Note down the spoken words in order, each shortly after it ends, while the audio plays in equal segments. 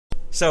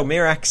So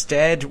Mirak's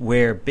dead,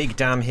 we're big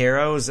damn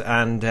heroes,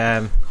 and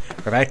we're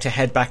about to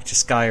head back to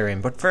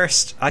Skyrim. But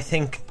first, I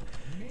think,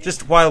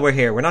 just while we're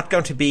here, we're not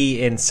going to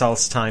be in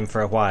Solstheim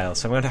for a while,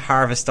 so I'm going to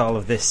harvest all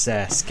of this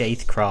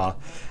Skaith Craw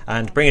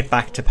and bring it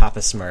back to Papa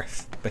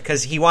Smurf,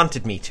 because he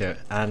wanted me to,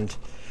 and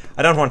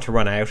I don't want to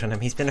run out on him.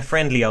 He's been a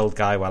friendly old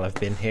guy while I've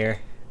been here.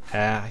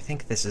 I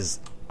think this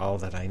is all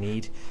that I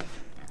need.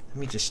 Let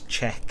me just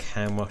check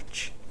how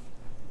much.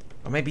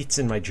 Or maybe it's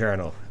in my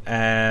journal.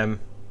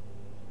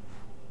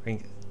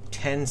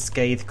 10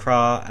 Skaith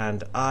Craw,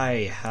 and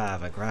I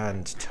have a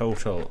grand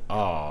total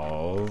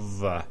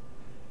of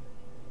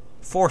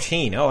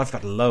 14. Oh, I've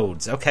got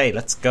loads. Okay,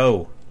 let's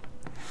go.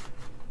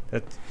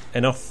 That's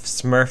enough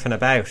smurfing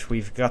about.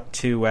 We've got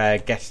to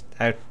get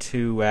out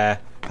to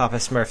Papa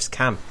Smurf's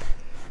camp.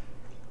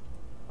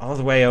 All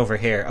the way over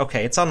here.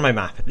 Okay, it's on my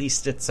map. At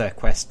least it's a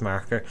quest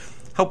marker.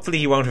 Hopefully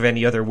he won't have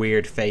any other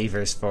weird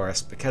favours for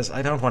us, because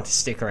I don't want to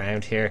stick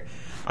around here.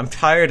 I'm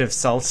tired of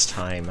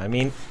Solstheim. I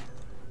mean,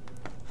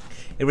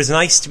 it was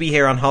nice to be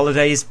here on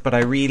holidays, but I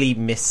really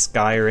miss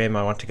Skyrim.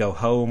 I want to go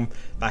home,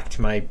 back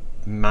to my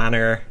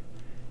manor,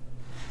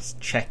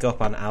 check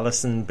up on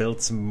Alison,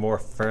 build some more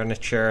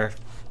furniture,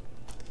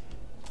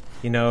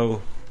 you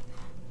know,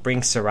 bring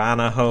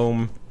Serana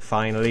home,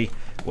 finally.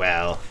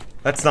 Well,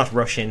 let's not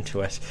rush into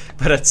it,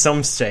 but at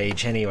some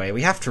stage, anyway,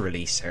 we have to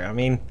release her. I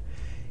mean,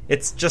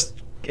 it's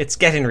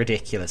getting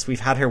ridiculous. We've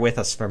had her with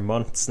us for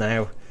months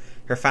now.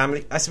 Her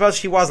family, I suppose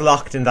she was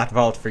locked in that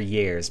vault for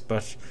years,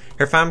 but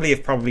her family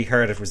have probably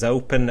heard it was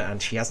open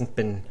and she hasn't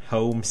been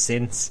home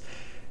since.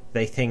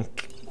 They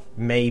think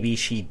maybe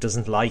she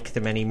doesn't like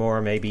them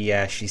anymore. Maybe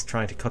she's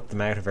trying to cut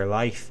them out of her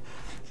life.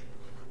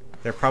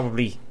 They're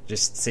probably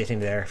just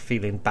sitting there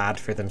feeling bad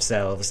for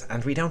themselves,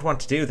 and we don't want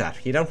to do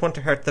that. You don't want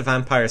to hurt the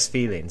vampires'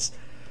 feelings.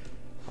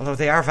 Although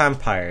they are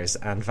vampires,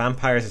 and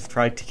vampires have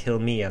tried to kill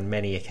me on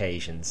many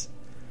occasions.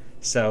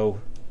 So,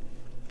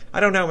 I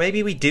don't know,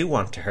 maybe we do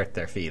want to hurt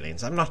their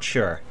feelings. I'm not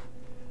sure.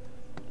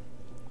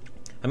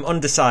 I'm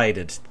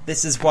undecided.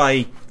 This is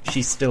why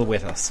she's still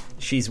with us.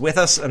 She's with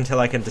us until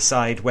I can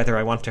decide whether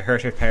I want to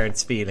hurt her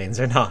parents' feelings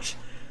or not.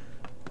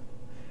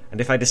 And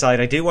if I decide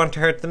I do want to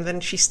hurt them, then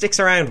she sticks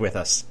around with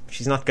us.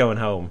 She's not going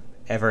home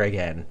ever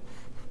again.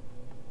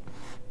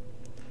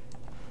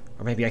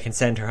 Or maybe I can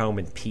send her home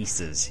in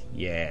pieces.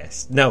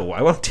 Yes. No,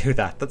 I won't do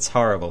that. That's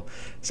horrible.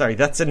 Sorry,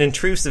 that's an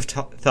intrusive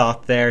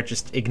thought there.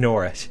 Just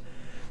ignore it.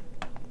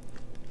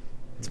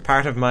 It's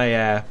part of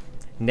my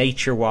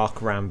nature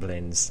walk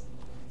ramblings.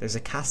 There's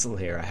a castle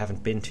here I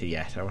haven't been to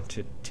yet. I want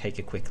to take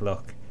a quick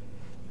look.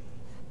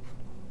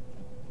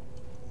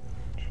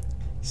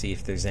 See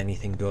if there's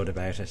anything good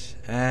about it. Is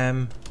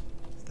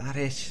that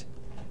it?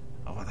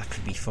 Oh, that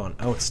could be fun.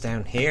 Oh, it's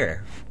down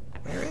here.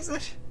 Where is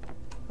it?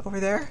 Over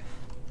there?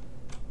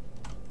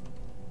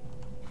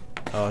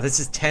 Oh, this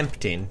is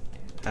tempting.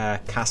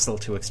 Castle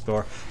to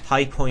explore.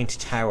 High Point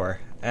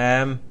Tower.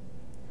 I'll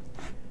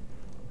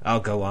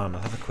go on.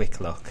 I'll have a quick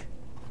look.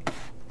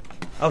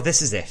 Oh,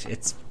 this is it.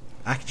 It's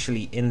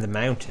actually in the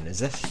mountain,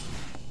 is it?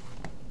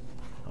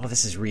 Oh,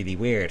 this is really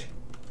weird.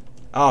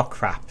 Oh,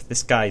 crap.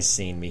 This guy's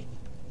seen me.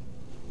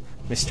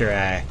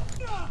 Mr.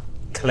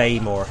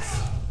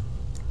 Claymorph.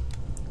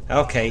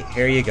 Okay,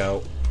 here you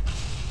go.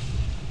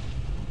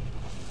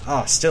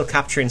 Oh, still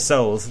capturing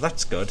souls.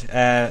 That's good.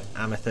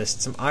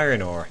 Amethyst, some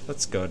iron ore.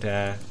 That's good.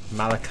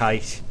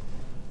 Malachite.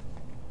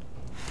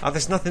 Oh,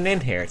 there's nothing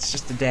in here. It's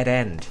just a dead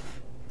end.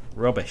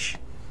 Rubbish.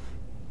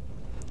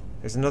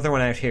 There's another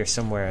one out here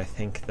somewhere, I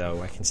think,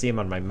 though. I can see him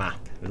on my map.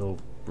 Little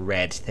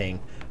red thing.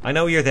 I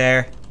know you're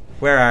there.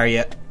 Where are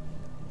you?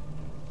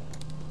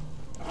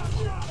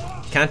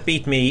 Can't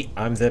beat me.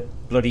 I'm the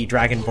bloody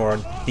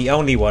Dragonborn. The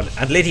only one.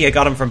 And Lydia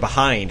got him from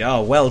behind.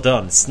 Oh, well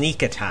done.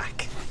 Sneak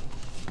attack.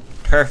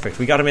 Perfect.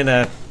 We got him in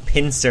a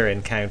pincer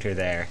encounter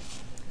there.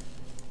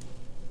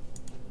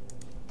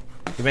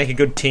 We make a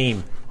good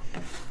team.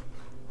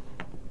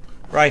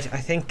 Right, I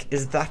think...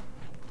 Is that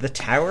the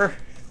tower?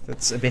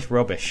 That's a bit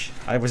rubbish.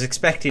 I was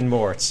expecting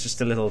more. It's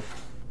just a little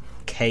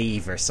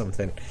cave or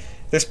something.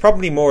 There's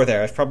probably more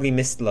there. I've probably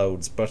missed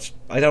loads, but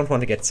I don't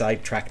want to get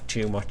sidetracked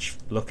too much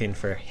looking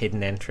for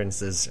hidden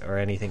entrances or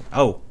anything.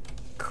 Oh,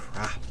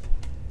 crap.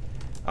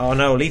 Oh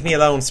no, leave me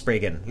alone,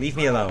 Spriggan. Leave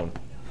me alone.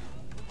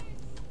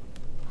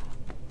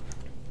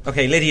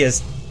 Okay,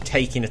 Lydia's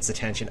taking its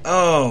attention.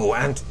 Oh,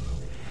 and...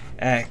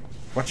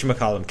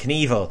 whatchamacallem?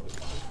 Knievel.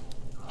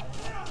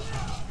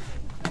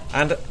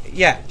 And,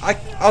 yeah,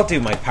 I'll do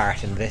my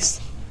part in this.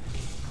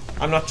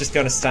 I'm not just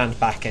going to stand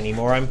back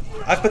anymore.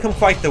 I've become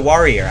quite the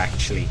warrior,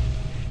 actually,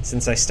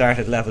 since I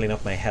started leveling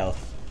up my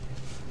health.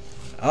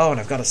 Oh, and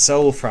I've got a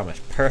soul from it.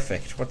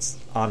 Perfect. What's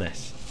on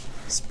it?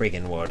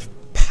 Spriggan wood.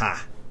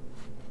 Pah.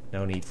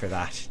 No need for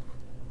that.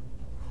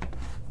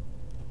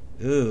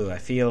 Ooh, I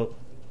feel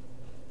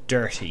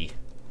dirty.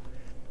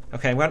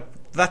 Okay, well,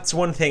 that's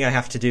one thing I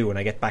have to do when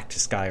I get back to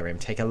Skyrim.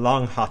 Take a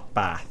long hot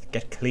bath.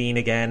 Get clean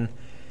again.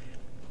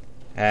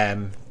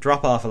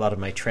 Drop off a lot of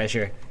my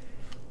treasure.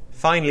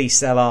 Finally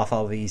sell off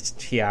all these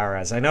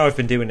tiaras. I know I've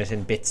been doing it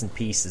in bits and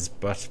pieces,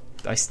 but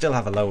I still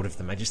have a load of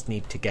them. I just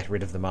need to get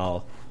rid of them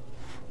all.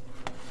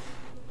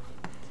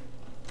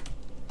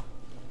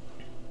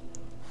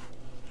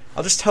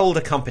 I'll just hold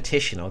a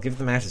competition. I'll give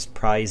them out as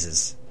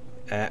prizes.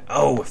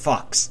 Oh, a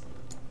fox.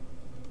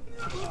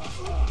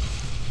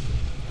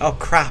 Oh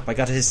crap, I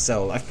got his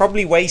soul. I've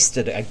probably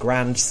wasted a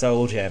grand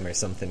soul gem or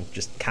something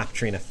just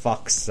capturing a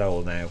fox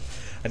soul now.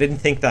 I didn't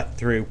think that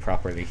through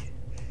properly.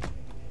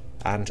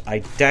 And I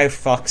doubt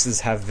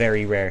foxes have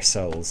very rare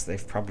souls.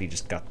 They've probably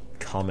just got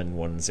common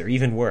ones, or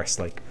even worse,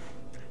 like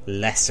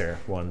lesser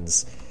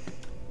ones.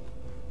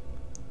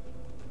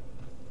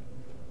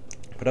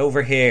 But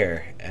over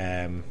here,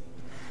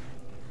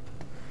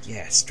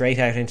 yeah, straight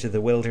out into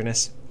the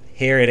wilderness.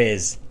 Here it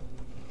is.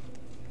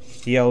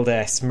 The old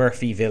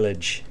Smurfy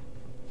village.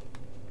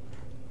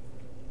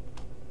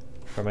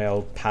 Where my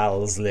old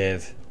pals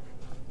live.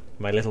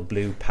 My little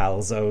blue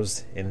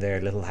palzos in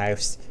their little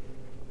house.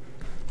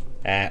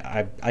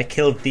 I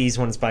killed these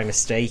ones by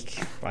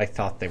mistake. I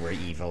thought they were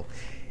evil.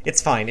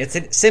 It's fine. It's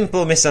a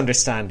simple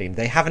misunderstanding.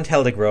 They haven't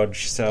held a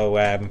grudge, so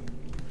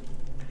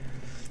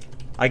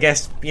I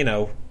guess, you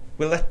know,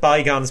 we'll let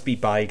bygones be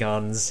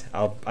bygones.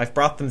 I've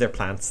brought them their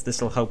plants.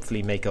 This will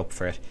hopefully make up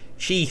for it.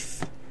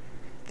 Chief,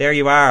 there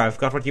you are. I've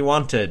got what you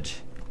wanted.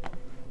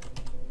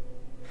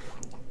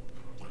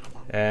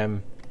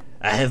 I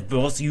have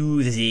brought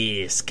you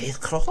the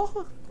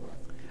scarecrow.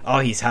 Oh,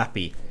 he's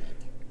happy.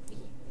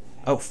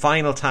 Oh,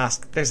 final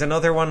task. There's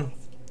another one.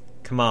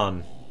 Come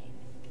on.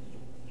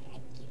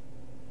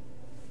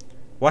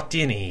 What do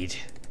you need?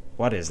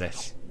 What is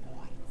it?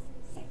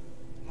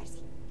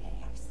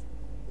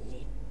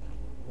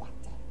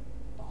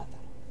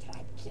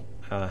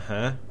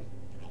 Uh-huh.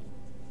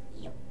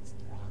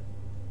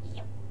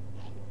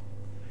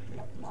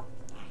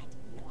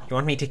 You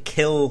want me to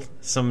kill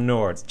some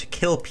Nords? To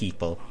kill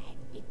people?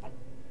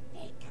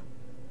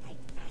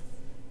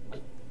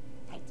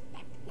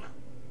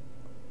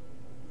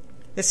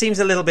 This seems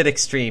a little bit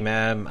extreme.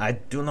 I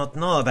do not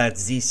know about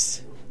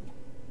this.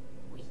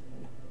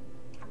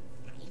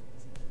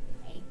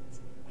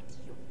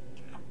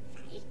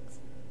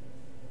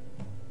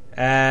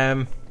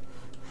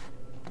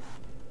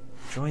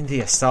 Join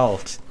the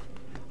assault.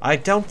 I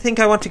don't think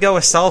I want to go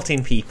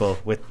assaulting people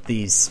with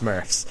these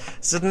Smurfs.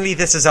 Suddenly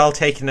this is all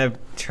taking a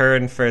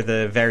turn for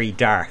the very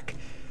dark.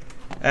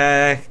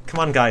 Come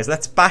on guys,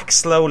 let's back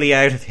slowly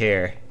out of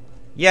here.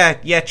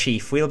 Yeah,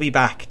 Chief, we'll be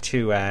back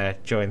to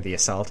join the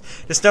assault.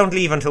 Just don't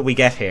leave until we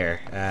get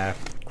here.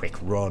 Quick,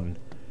 run.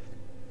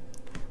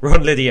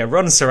 Run, Lydia,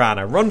 run,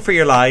 Serana, run for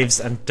your lives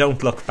and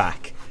don't look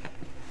back.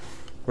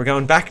 We're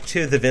going back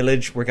to the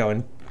village, we're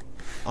going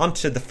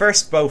onto the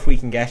first boat we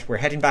can get, we're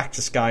heading back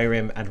to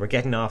Skyrim and we're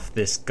getting off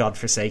this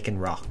godforsaken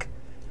rock.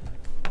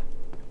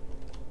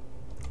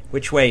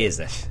 Which way is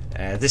it?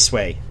 This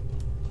way.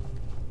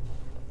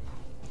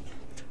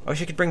 I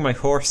wish I could bring my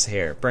horse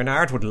here.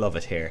 Bernard would love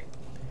it here.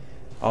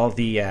 All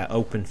the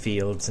open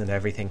fields and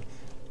everything.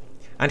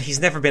 And he's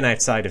never been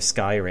outside of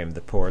Skyrim,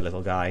 the poor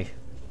little guy.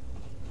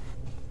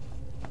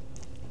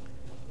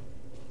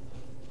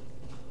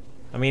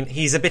 I mean,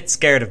 he's a bit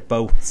scared of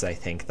boats, I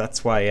think.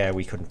 That's why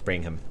we couldn't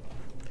bring him.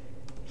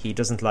 He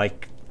doesn't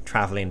like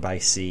travelling by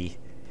sea.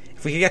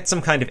 If we could get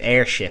some kind of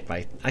airship,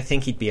 I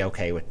think he'd be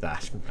okay with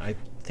that. I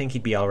think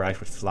he'd be alright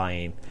with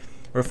flying.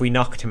 Or if we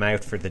knocked him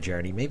out for the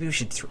journey. Maybe we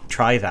should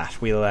try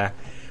that. We'll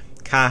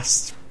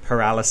cast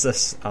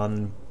paralysis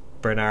on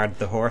Bernard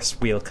the horse.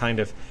 We'll kind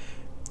of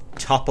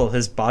topple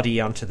his body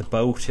onto the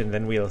boat and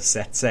then we'll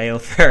set sail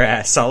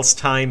for Salt's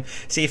time.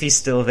 See if he's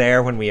still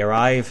there when we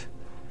arrive.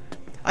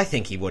 I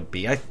think he would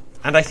be.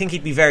 And I think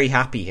he'd be very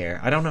happy here.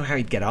 I don't know how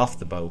he'd get off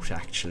the boat,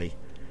 actually.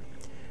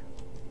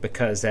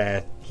 Because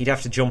he'd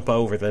have to jump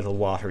over the little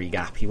watery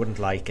gap. He wouldn't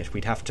like it.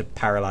 We'd have to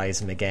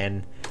paralyse him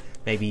again.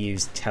 Maybe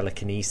use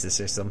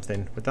telekinesis or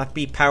something. Would that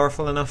be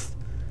powerful enough?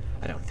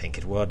 I don't think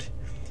it would.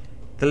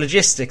 The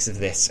logistics of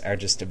this are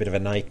just a bit of a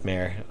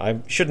nightmare. I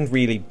shouldn't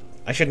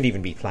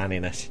even be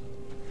planning it.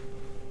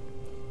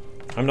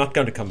 I'm not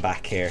going to come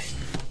back here.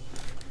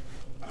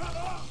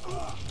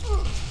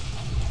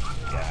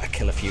 Yeah,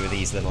 kill a few of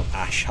these little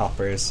ash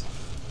hoppers.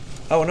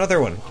 Oh,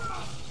 another one.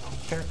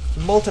 They're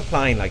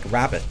multiplying like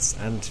rabbits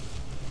and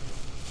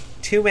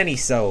too many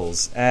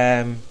souls.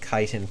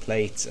 Chitin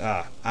plates.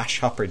 Ash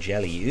hopper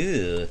jelly.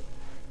 Ew.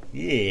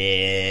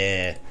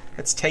 Yeah.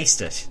 Let's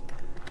taste it.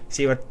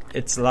 See what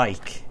it's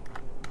like.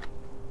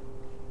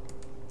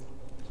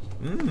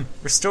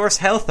 Restores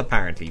health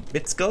apparently.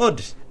 It's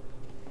good.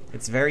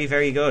 It's very,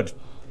 very good.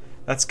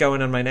 That's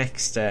going on my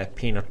next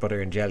peanut butter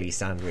and jelly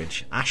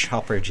sandwich. Ash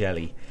hopper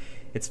jelly.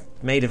 It's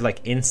made of like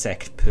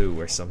insect poo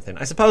or something.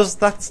 I suppose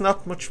that's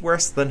not much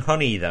worse than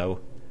honey though.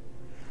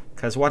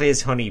 Because what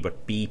is honey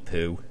but bee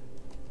poo?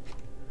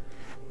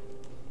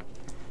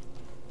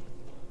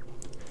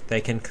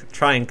 They can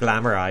try and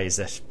glamorize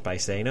it by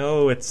saying,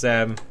 oh, it's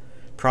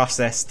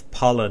processed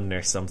pollen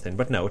or something.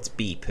 But no, it's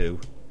bee poo.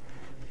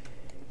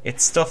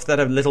 It's stuff that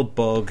a little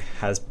bug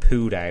has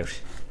pooed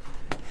out.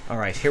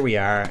 Alright, here we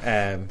are,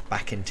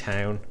 back in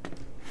town.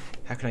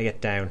 How can I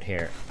get down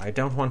here? I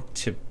don't want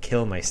to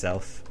kill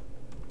myself.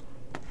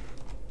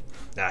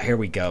 Ah, here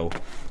we go.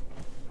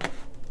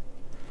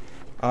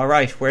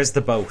 Alright, where's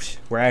the boat?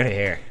 We're out of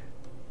here.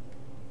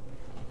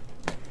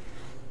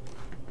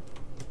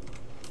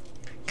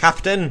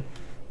 Captain,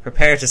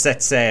 prepare to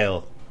set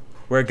sail.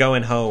 We're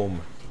going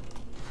home.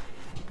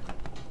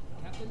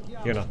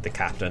 You're not the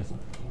captain.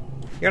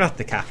 You're not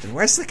the captain.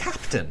 Where's the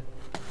captain?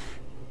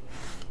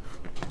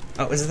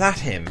 Oh, is that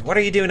him? What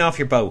are you doing off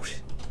your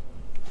boat?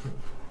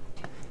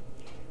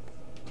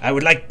 I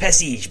would like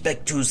passage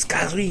back to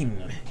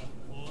Skyrim.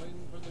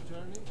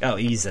 Oh,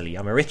 easily.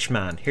 I'm a rich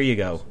man. Here you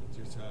go.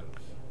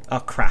 Oh,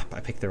 crap. I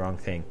picked the wrong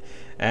thing.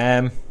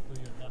 Here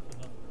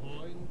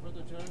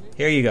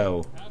you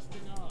go.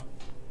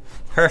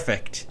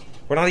 Perfect.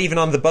 We're not even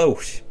on the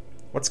boat.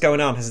 What's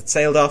going on? Has it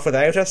sailed off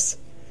without us?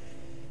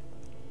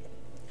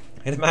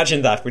 And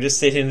imagine that. We're just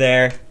sitting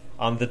there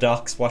on the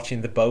docks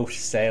watching the boat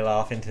sail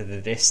off into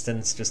the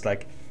distance, just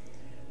like,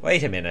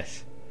 wait a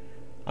minute.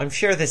 I'm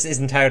sure this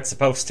isn't how it's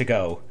supposed to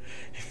go.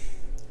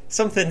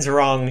 Something's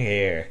wrong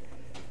here.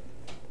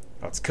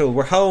 That's cool.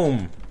 We're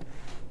home.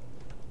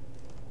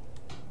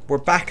 We're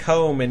back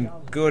home in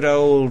good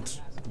old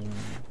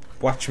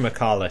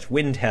whatchamacallit,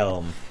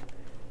 Windhelm.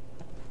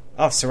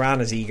 Oh,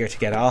 Serana's eager to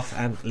get off,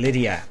 and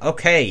Lydia.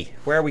 Okay,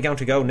 where are we going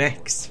to go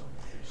next?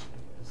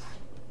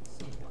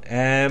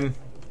 I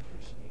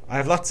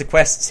have lots of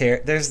quests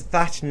here. There's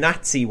that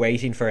Nazi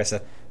waiting for us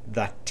at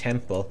that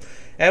temple.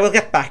 We'll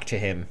get back to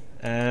him.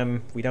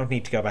 We don't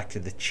need to go back to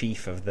the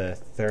chief of the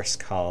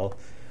Thirsk Hall.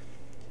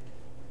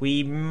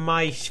 We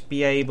might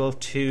be able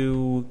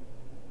to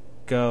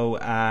go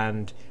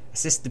and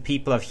assist the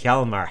people of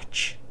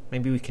Hjalmarch.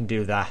 Maybe we can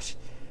do that.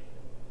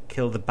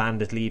 Kill the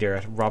bandit leader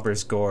at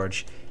Robber's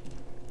Gorge.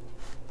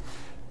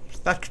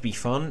 That could be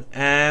fun.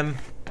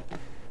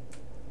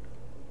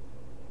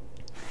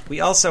 We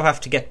also have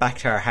to get back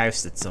to our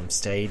house at some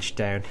stage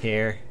down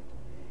here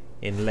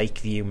in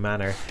Lakeview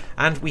Manor.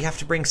 And we have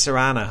to bring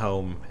Serana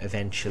home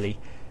eventually.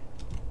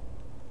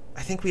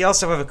 I think we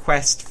also have a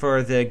quest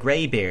for the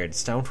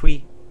Greybeards, don't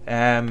we?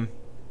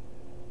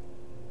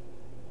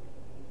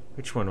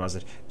 Which one was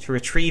it? To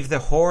retrieve the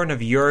horn of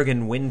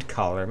Jurgen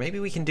Windcaller. Maybe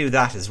we can do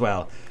that as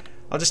well.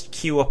 I'll just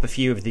queue up a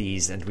few of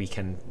these and we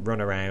can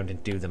run around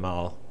and do them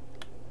all.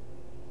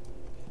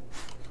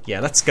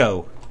 Yeah, let's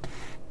go.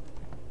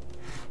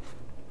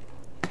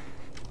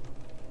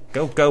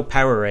 Go, go,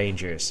 Power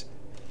Rangers.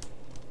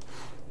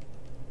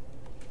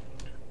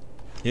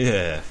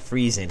 Yeah,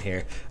 freezing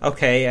here.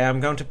 Okay, I'm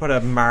going to put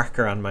a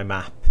marker on my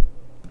map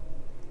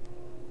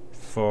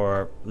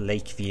for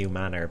Lakeview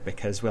Manor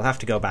because we'll have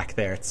to go back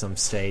there at some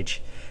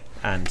stage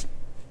and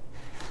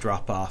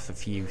drop off a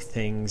few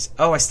things.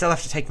 Oh, I still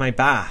have to take my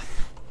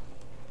bath.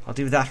 I'll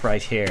do that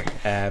right here.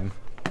 I'll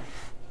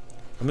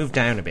move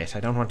down a bit. I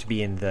don't want to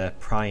be in the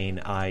prying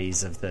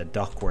eyes of the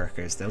dock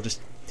workers.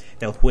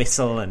 They'll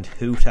whistle and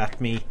hoot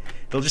at me.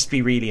 It'll just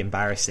be really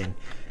embarrassing.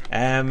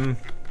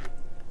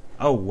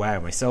 Oh wow,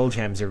 my soul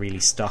gems are really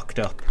stocked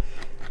up.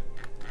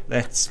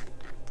 Let's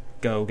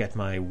go get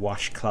my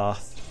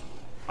washcloth.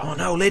 Oh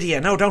no,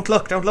 Lydia, no, don't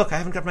look, don't look. I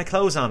haven't got my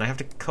clothes on. I have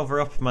to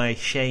cover up my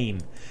shame.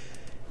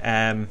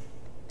 With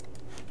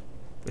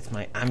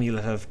my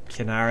amulet of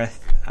Kinareth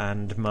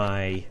and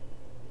my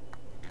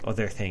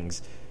other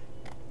things.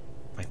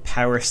 My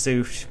power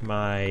suit,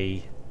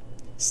 my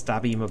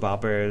Stabby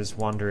Mabobbers,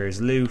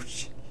 Wanderer's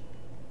Loot,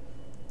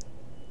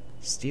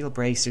 Steel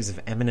Bracers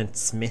of Eminent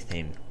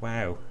Smithing.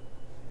 Wow.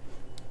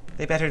 Are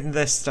they better than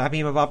the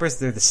Stabby Mabobbers?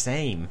 They're the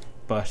same,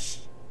 but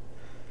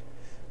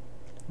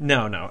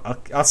no,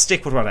 I'll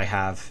stick with what I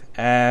have.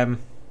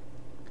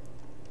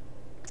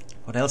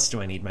 What else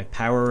do I need? My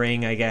power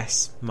ring, I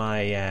guess.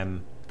 My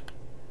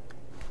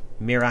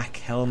Mirak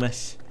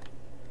helmet.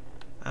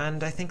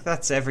 And I think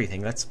that's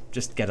everything. Let's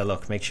just get a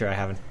look, make sure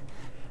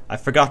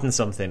I've forgotten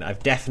something.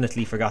 I've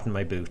definitely forgotten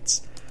my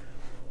boots.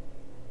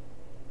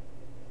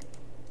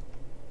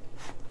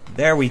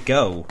 There we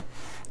go.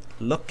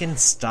 Looking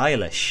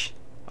stylish.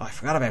 Oh, I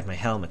forgot about my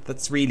helmet.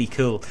 That's really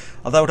cool.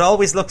 Although it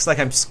always looks like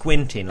I'm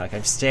squinting, like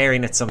I'm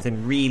staring at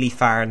something really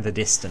far in the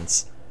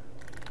distance.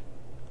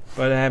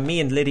 But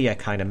me and Lydia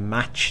kind of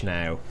match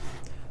now.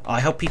 Oh, I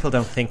hope people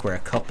don't think we're a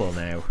couple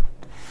now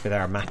with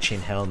our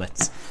matching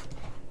helmets.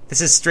 This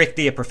is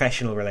strictly a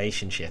professional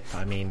relationship.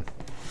 I mean,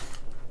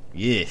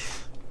 yeah.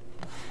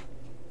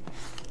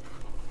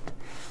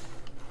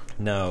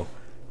 No.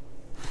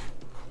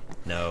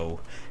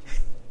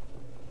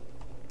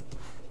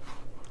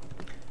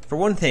 For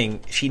one thing,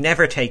 she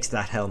never takes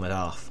that helmet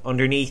off.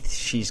 Underneath,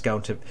 she's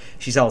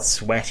all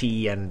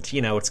sweaty and,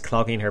 you know, it's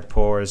clogging her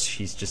pores.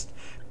 She's just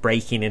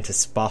breaking into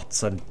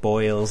spots and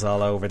boils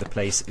all over the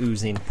place,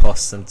 oozing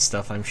pus and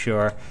stuff, I'm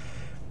sure.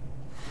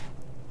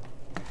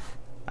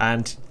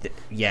 And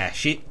yeah,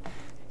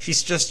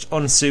 she's just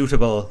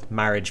unsuitable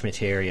marriage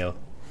material.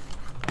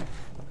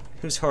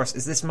 Whose horse?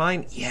 Is this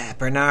mine? Yeah,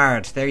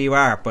 Bernard, there you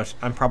are, but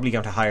I'm probably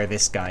going to hire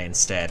this guy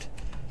instead.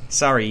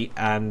 Sorry,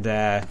 and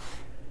where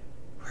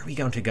are we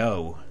going to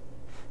go?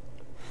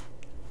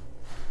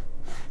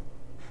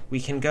 We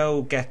can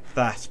go get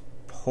that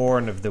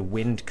horn of the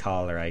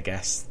Windcaller, I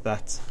guess.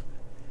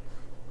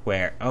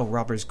 Where? Oh,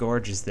 Robber's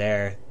Gorge is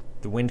there.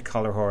 The Wind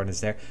Collar Horn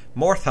is there.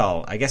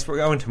 Morthal. I guess we're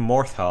going to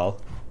Morthal.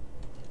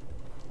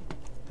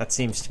 That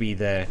seems to be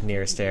the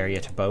nearest area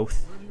to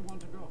both. Where do you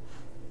want to go?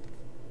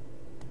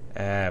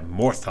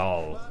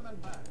 Morthal. Climb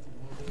and back,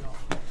 and we'll be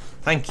off.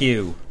 Thank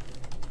you.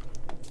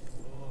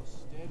 Oh,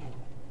 steady.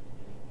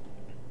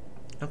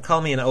 Don't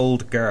call me an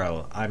old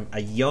girl. I'm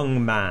a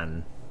young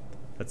man.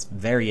 That's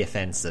very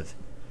offensive.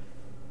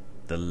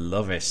 The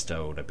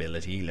Loverstone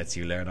ability lets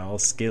you learn all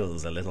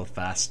skills a little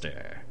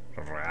faster.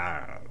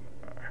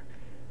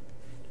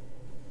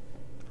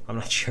 I'm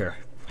not sure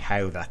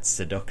how that's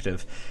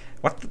seductive.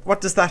 What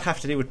does that have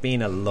to do with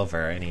being a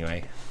lover,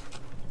 anyway?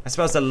 I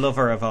suppose a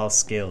lover of all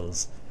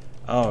skills.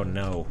 Oh,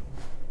 no.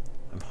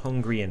 I'm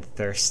hungry and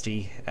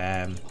thirsty.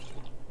 There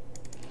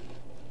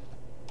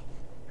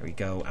we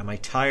go. Am I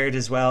tired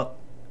as well?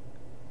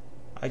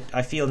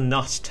 I feel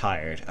not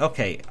tired.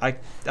 Okay, I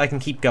can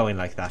keep going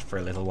like that for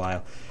a little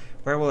while.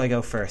 Where will I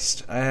go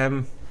first?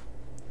 I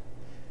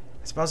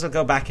suppose I'll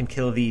go back and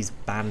kill these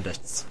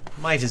bandits.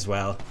 Might as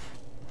well.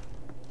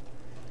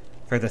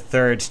 For the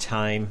third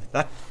time.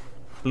 That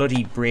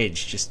bloody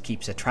bridge just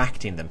keeps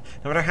attracting them.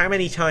 No matter how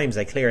many times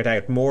I clear it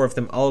out, more of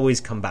them always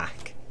come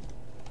back.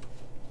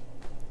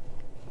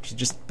 Should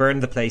just burn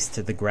the place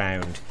to the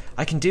ground.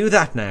 I can do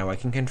that now. I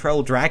can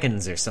control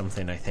dragons or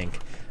something, I think.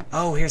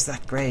 Oh, here's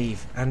that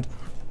grave. And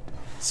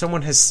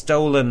someone has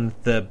stolen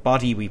the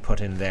body we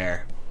put in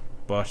there.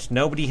 But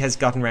nobody has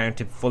gotten round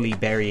to fully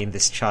burying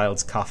this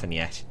child's coffin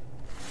yet.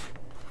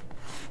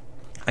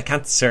 I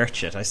can't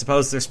search it. I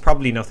suppose there's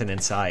probably nothing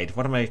inside.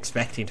 What am I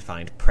expecting to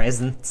find?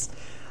 Presents?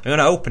 I'm going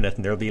to open it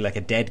and there'll be like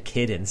a dead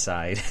kid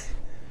inside.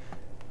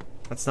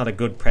 That's not a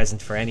good present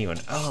for anyone.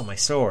 Oh, my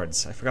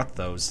swords. I forgot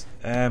those.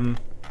 Where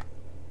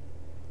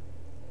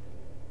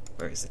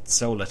is it?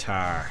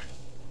 Solitar.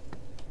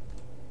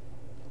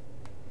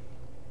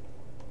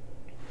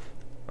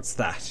 What's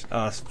that?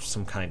 Oh,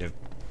 some kind of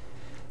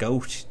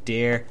goat,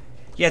 deer.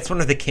 Yeah, it's one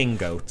of the king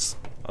goats.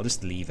 I'll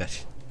just leave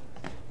it.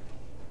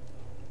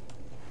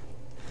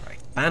 Right,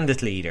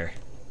 bandit leader.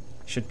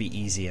 Should be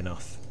easy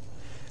enough.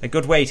 A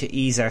good way to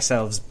ease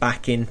ourselves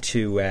back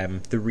into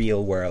the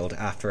real world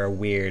after a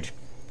weird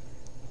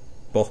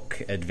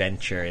book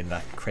adventure in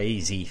that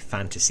crazy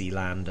fantasy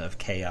land of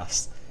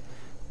chaos.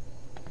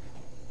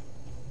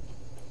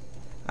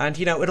 And,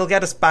 you know, it'll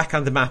get us back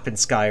on the map in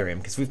Skyrim,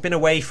 because we've been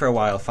away for a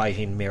while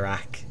fighting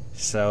Miraak.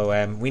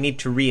 So we need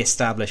to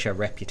re-establish our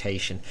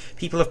reputation.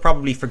 People have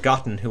probably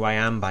forgotten who I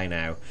am by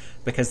now,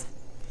 because,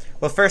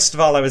 well, first of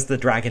all, I was the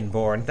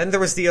Dragonborn. Then there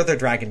was the other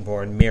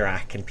Dragonborn,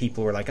 Miraak, and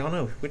people were like, oh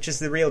no, which is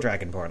the real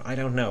Dragonborn? I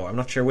don't know. I'm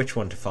not sure which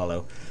one to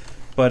follow.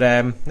 But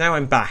now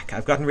I'm back.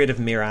 I've gotten rid of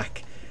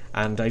Miraak,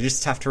 and I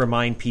just have to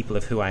remind people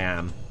of who I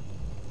am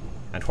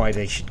and why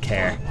they should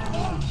care.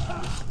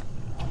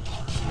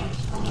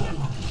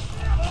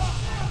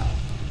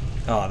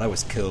 Oh, that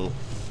was cool.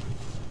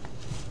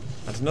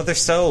 And another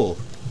soul.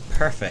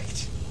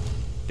 Perfect.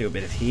 Do a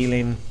bit of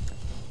healing.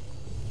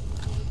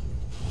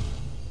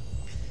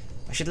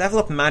 I should level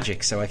up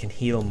magic so I can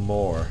heal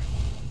more.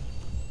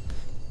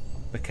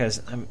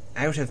 Because I'm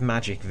out of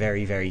magic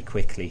very, very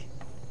quickly.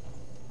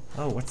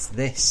 Oh, what's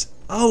this?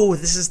 Oh,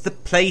 this is the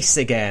place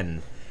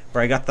again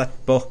where I got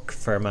that book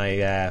for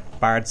my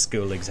Bard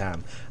School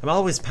exam. I'm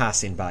always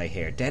passing by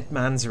here. Dead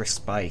Man's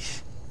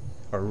Respite.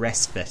 Or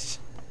Respite.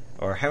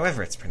 Or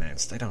however it's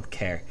pronounced, I don't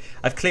care.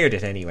 I've cleared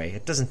it anyway,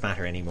 it doesn't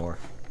matter anymore.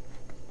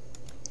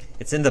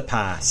 It's in the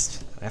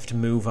past. I have to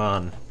move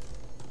on.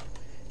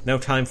 No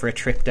time for a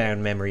trip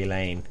down memory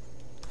lane.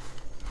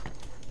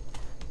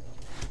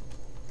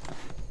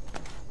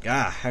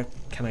 Ah, how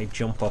can I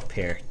jump up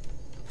here?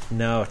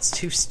 No, it's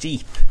too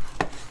steep.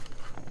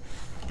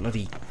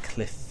 Bloody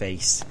cliff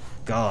face.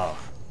 Gah.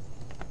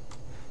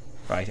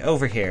 Right,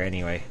 over here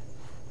anyway.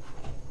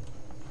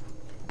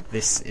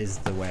 This is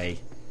the way.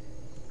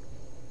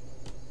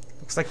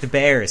 Looks like the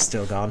bear is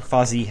still gone.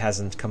 Fozzie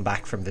hasn't come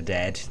back from the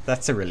dead.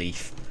 That's a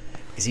relief.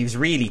 Because he was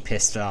really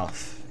pissed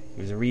off.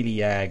 He was a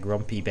really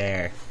grumpy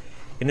bear.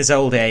 In his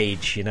old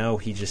age, you know,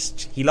 he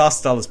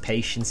lost all his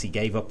patience. He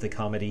gave up the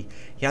comedy.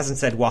 He hasn't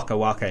said waka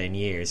waka in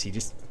years. He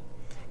just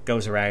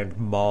goes around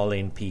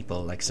mauling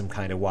people like some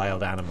kind of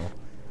wild animal.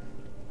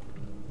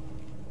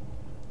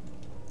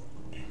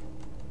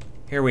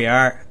 Here we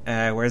are.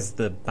 Where's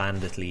the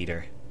bandit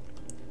leader?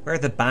 Where are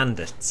the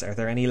bandits? Are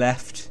there any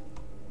left?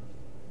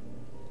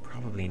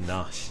 Probably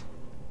not.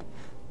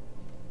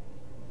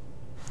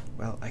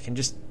 Well, I can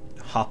just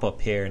hop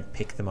up here and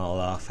pick them all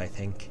off, I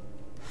think.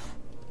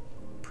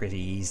 Pretty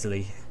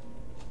easily.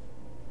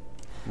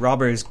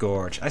 Robber's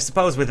Gorge. I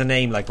suppose with a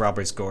name like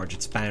Robber's Gorge,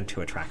 it's bound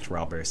to attract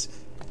robbers.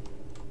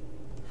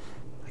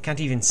 I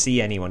can't even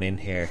see anyone in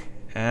here.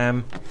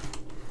 I'll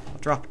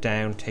drop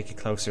down, take a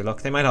closer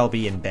look. They might all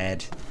be in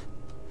bed.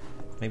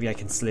 Maybe I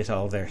can slit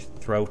all their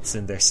throats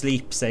in their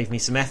sleep, save me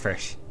some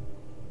effort.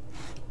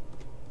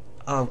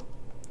 Oh.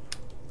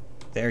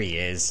 There he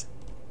is.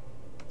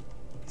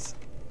 He's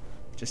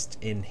just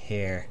in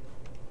here.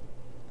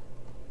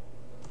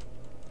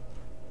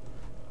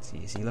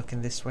 Is he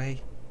looking this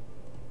way?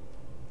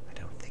 I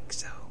don't think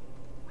so.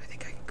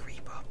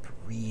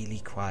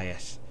 really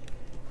quiet.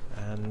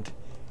 And...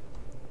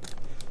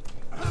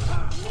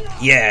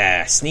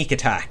 yeah, sneak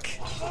attack.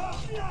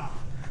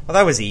 Well,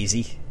 that was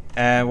easy.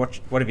 What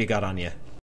have you got on you?